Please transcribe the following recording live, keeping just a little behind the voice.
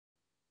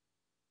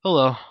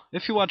Hello.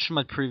 If you watched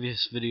my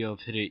previous video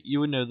of Hit It,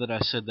 you would know that I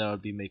said that I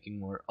would be making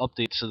more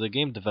updates to the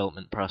game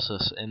development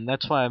process, and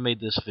that's why I made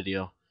this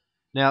video.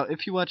 Now,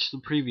 if you watched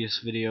the previous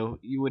video,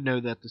 you would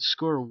know that the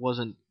score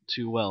wasn't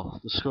too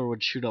well. The score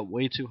would shoot up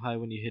way too high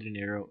when you hit an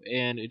arrow,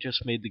 and it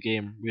just made the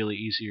game really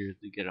easier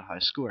to get a high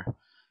score.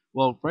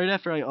 Well, right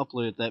after I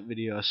uploaded that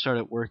video, I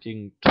started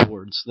working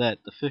towards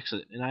that to fix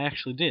it, and I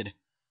actually did.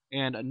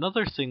 And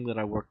another thing that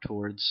I work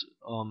towards,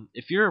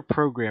 if you're a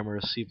programmer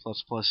of C++,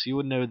 you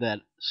would know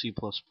that C++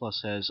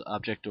 has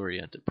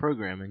object-oriented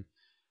programming,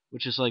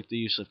 which is like the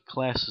use of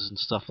classes and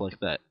stuff like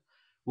that.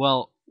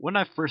 Well, when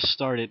I first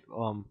started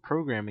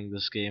programming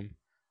this game,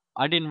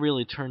 I didn't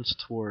really turn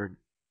toward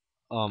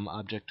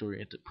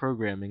object-oriented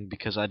programming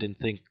because I didn't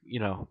think,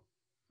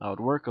 I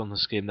would work on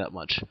this game that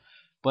much.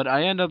 But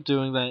I ended up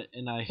doing that,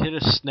 and I hit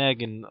a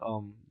snag in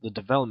the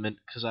development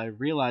because I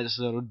realized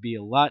that it would be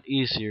a lot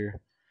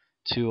easier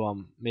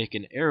to make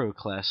an arrow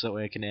class. That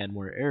way I can add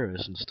more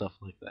arrows and stuff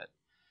like that.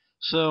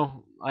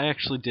 So I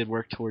actually did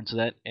work towards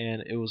that,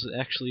 and it was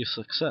actually a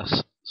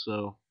success.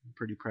 So I'm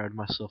pretty proud of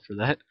myself for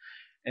that.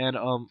 And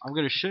I'm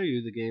going to show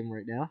you the game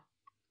right now,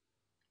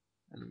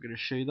 and I'm going to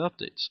show you the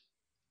updates.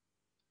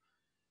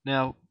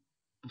 Now,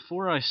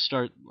 before I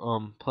start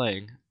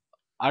playing,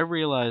 I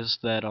realized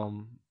that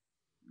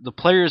the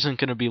player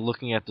isn't going to be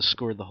looking at the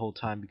score the whole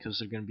time because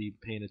they're going to be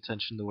paying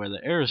attention to where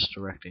the arrow is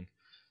directing.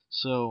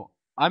 So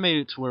I made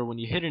it to where when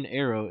you hit an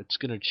arrow, it's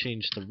going to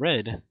change to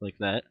red like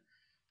that,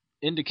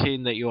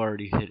 indicating that you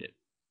already hit it.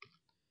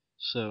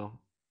 So,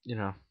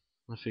 I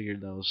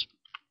figured that was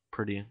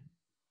pretty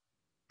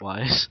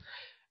wise.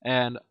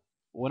 And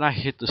when I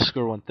hit the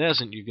score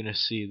 1000, you're going to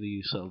see the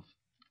use of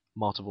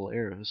multiple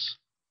arrows.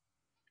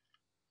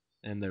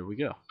 And there we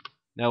go.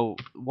 Now,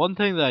 one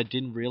thing that I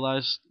didn't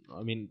realize,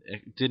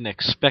 didn't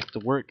expect to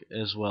work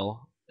as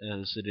well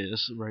as it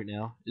is right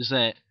now, is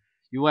that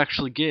you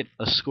actually get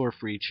a score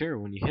for each arrow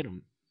when you hit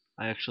them.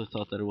 I actually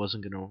thought that it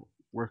wasn't going to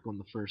work on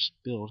the first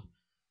build,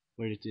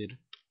 but it did.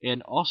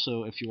 And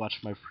also, if you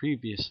watched my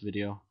previous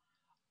video,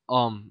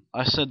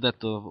 I said that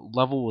the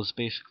level was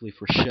basically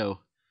for show.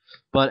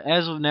 But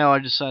as of now, I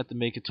decided to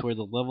make it to where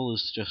the level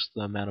is just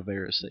the amount of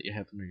arrows that you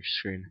have on your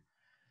screen.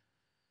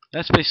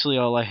 That's basically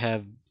all I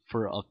have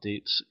for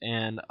updates,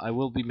 and I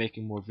will be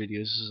making more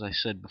videos as I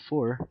said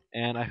before,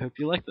 and I hope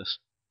you like this.